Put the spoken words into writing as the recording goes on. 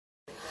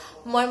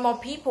More and more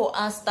people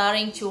are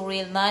starting to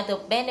realize the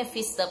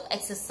benefits of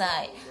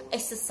exercise.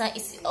 Exercise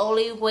is the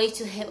only way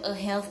to have a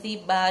healthy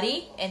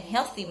body and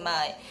healthy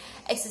mind.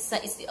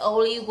 Exercise is the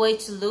only way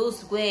to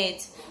lose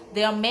weight.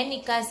 There are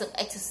many kinds of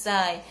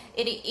exercise.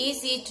 It is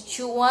easy to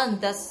choose one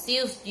that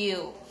suits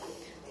you.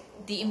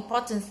 The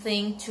important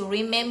thing to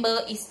remember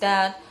is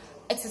that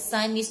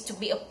exercise needs to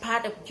be a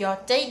part of your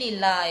daily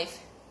life.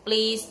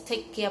 Please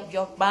take care of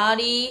your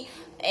body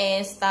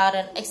and start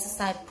an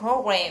exercise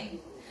program.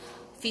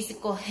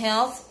 Physical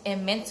health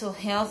and mental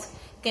health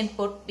can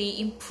both be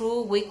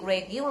improved with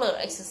regular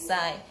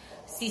exercise.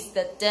 Seize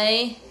the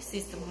day,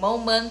 seize the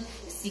moment,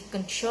 seek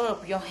control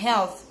of your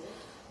health.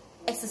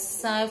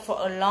 Exercise for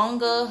a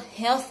longer,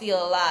 healthier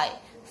life.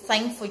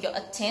 Thanks for your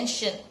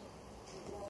attention.